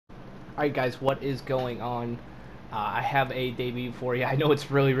Alright guys, what is going on? I have a debut for you. I know it's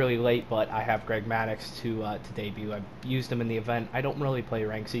really late, but I have Greg Maddux to debut. I've used him in the event. I don't really play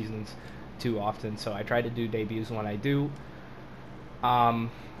ranked seasons too often, so I try to do debuts when I do. Um,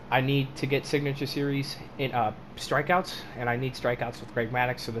 I need to get signature series in strikeouts, and I need strikeouts with Greg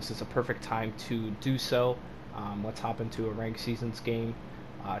Maddux, so this is a perfect time to do so. Let's hop into a ranked seasons game,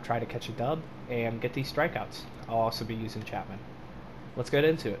 try to catch a dub, and get these strikeouts. I'll also be using Chapman. Let's get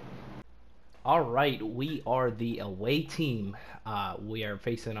into it. All right, we are the away team. We are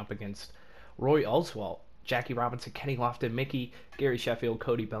facing up against Roy Oswalt, Jackie Robinson, Kenny Lofton, Mickey, Gary Sheffield,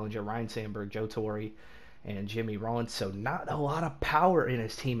 Cody Bellinger, Ryan Sandberg, Joe Torre, and Jimmy Rollins. So not a lot of power in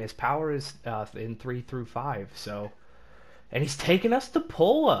his team. His power is in 3 through 5. So, and he's taking us to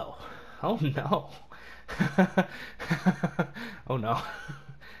Polo. Oh no. Oh no.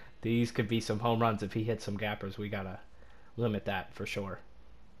 These could be some home runs if he hits some gappers. We gotta limit that for sure.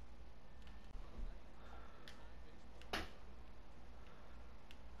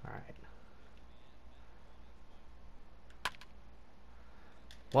 All right.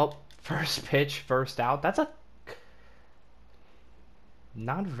 Well, first pitch, first out. That's a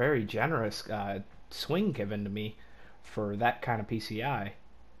not very generous swing given to me for that kind of PCI.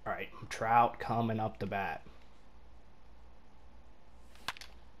 All right, Trout coming up the bat.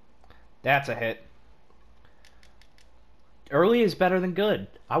 That's a hit. Early is better than good.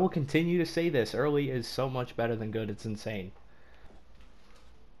 I will continue to say this. Early is so much better than good. It's insane.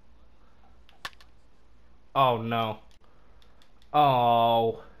 Oh, no.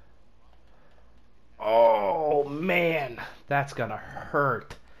 Oh. Oh, man. That's gonna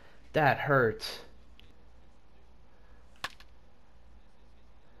hurt. That hurts.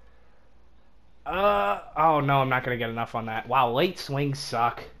 Oh no, I'm not gonna get enough on that. Wow, late swings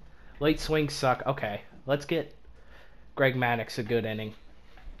suck. Late swings suck. Okay, let's get Greg Maddux a good inning.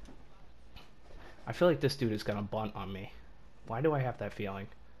 I feel like this dude is gonna bunt on me. Why do I have that feeling?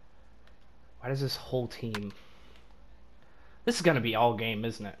 Why does this whole team... This is gonna be all game,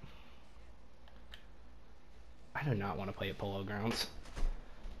 isn't it? I do not want to play at Polo Grounds.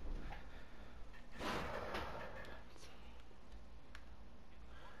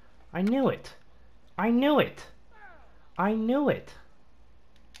 I knew it. I knew it. I knew it.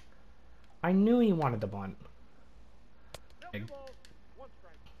 I knew he wanted to bunt. I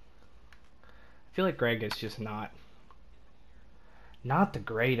feel like Greg is just not the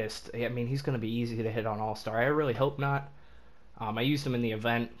greatest. I mean, he's going to be easy to hit on All-Star. I really hope not. I used him in the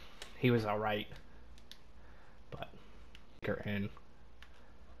event. He was all right. But in.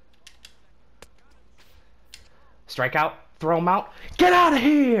 Strikeout. Throw him out. Get out of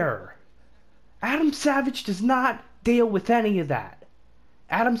here! Adam Savage does not deal with any of that.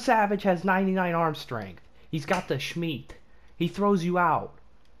 Adam Savage has 99 arm strength. He's got the schmeat. He throws you out.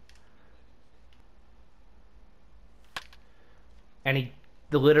 And he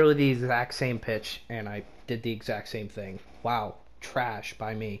literally the exact same pitch, and I did the exact same thing. Wow, trash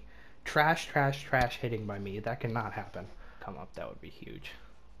by me. Trash hitting by me. That cannot happen. Come up, that would be huge.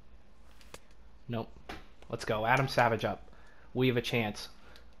 Nope. Let's go. Adam Savage up. We have a chance.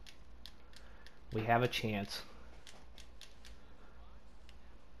 We have a chance.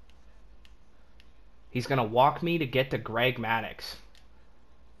 He's going to walk me to get to Greg Maddux.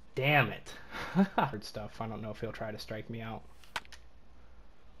 Damn it. Hard stuff. I don't know if he'll try to strike me out.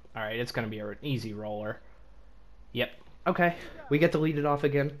 Alright, it's going to be an easy roller. Yep. Okay. We get to lead it off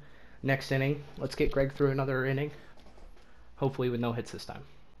again. Next inning. Let's get Greg through another inning. Hopefully with no hits this time.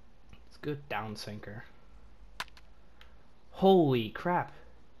 It's a good down sinker. Holy crap.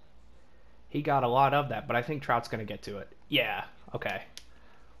 He got a lot of that, but I think Trout's going to get to it. Yeah. Okay.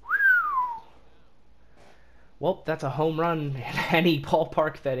 Well, that's a home run in any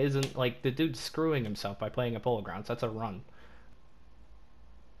ballpark that isn't, like, the dude's screwing himself by playing at Polo Grounds. That's a run.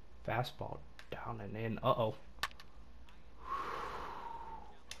 Fastball down and in. Uh-oh.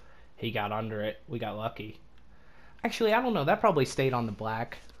 He got under it. We got lucky. Actually, I don't know. That probably stayed on the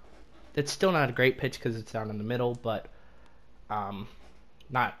black. It's still not a great pitch because it's down in the middle, but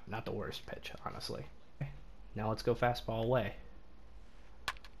not the worst pitch, honestly. Now let's go fastball away.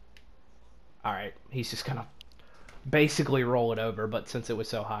 Alright, he's just gonna basically roll it over, but since it was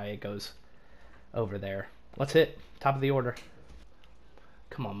so high, it goes over there. Let's hit. Top of the order.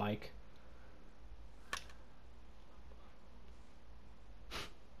 Come on, Mike.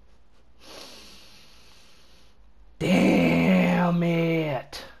 Damn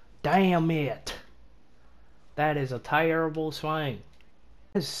it. Damn it. That is a terrible swing.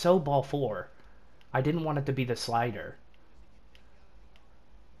 This is so ball 4. I didn't want it to be the slider.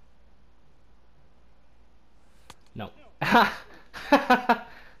 No.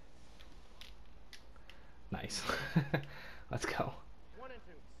 Let's go.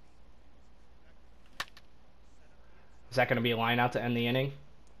 Is that going to be a line out to end the inning?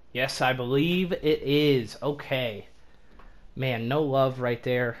 Yes, I believe it is. Okay. Man, no love right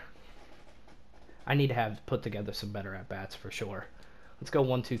there. I need to have put together some better at-bats for sure. Let's go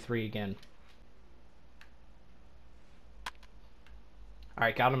 1, 2, 3 again.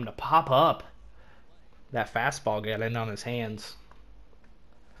 Alright, got him to pop up. That fastball got in on his hands.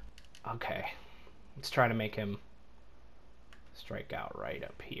 Okay. Let's try to make him strike out right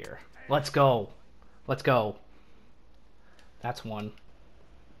up here. Let's go. Let's go. That's one.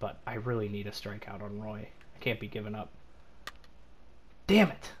 But I really need a strikeout on Roy. I can't be giving up. Damn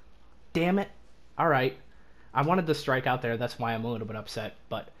it. Damn it. Alright. I wanted to strike out there. That's why I'm a little bit upset.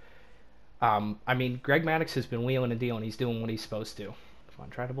 But, I mean, Greg Maddux has been wheeling and dealing. He's doing what he's supposed to. Come on,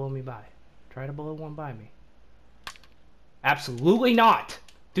 try to blow me by. Try to blow one by me. Absolutely not.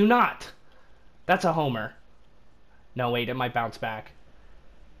 Do not. That's a homer. No, wait. It might bounce back.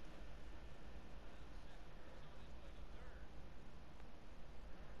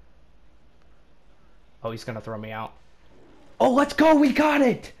 Oh, he's going to throw me out. Oh, let's go. We got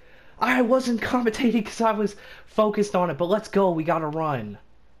it. I wasn't commentating because I was focused on it. But let's go. We got a run.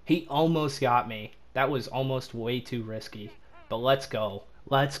 He almost got me. That was almost way too risky. But let's go.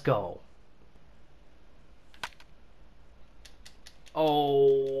 Let's go.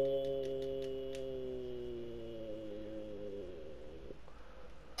 Oh.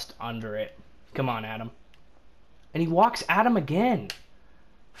 Just under it. Come on, Adam. And he walks Adam again.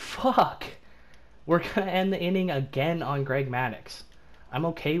 Fuck. We're going to end the inning again on Greg Maddux. I'm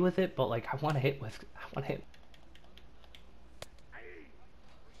okay with it, but, like, I want to hit.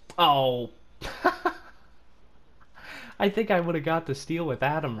 Oh. I think I would have got the steal with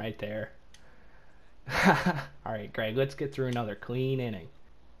Adam right there. Alright, Greg, let's get through another clean inning.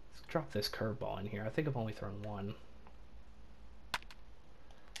 Let's drop this curveball in here. I think I've only thrown one.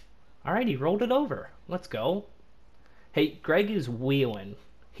 Alright, he rolled it over. Let's go. Hey, Greg is wheeling.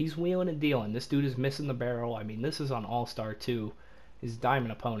 He's wheeling and dealing. This dude is missing the barrel. I mean, this is on All-Star 2. His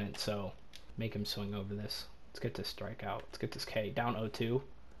diamond opponent, so make him swing over this. Let's get this strikeout. Let's get this K. Down 0-2.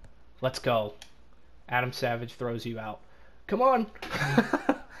 Let's go. Adam Savage throws you out. Come on!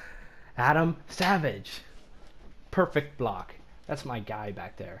 Adam Savage. Perfect block. That's my guy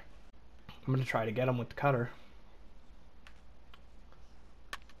back there. I'm going to try to get him with the cutter.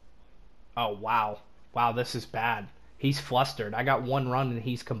 Oh, wow. Wow, this is bad. He's flustered. I got one run, and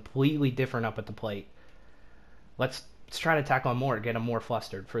he's completely different up at the plate. Let's try to tackle him more, get him more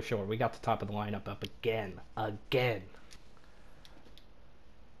flustered, for sure. We got the top of the lineup up again. Again.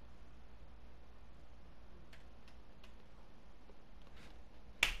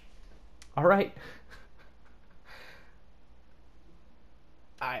 All right.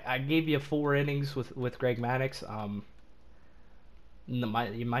 I gave you 4 innings with Greg Maddux.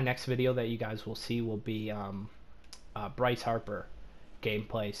 My next video that you guys will see will be Bryce Harper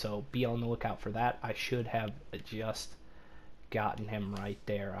gameplay, so be on the lookout for that. I should have just gotten him right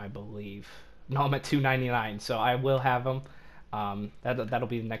there, I believe. No, I'm at 299, so I will have him. That'll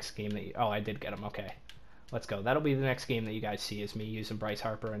be the next game that oh, I did get him. Okay, let's go. That'll be the next game that you guys see is me using Bryce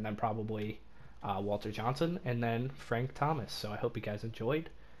Harper, and then probably Walter Johnson, and then Frank Thomas. So I hope you guys enjoyed.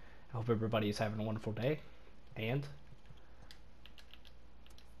 I hope everybody is having a wonderful day, and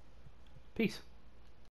peace.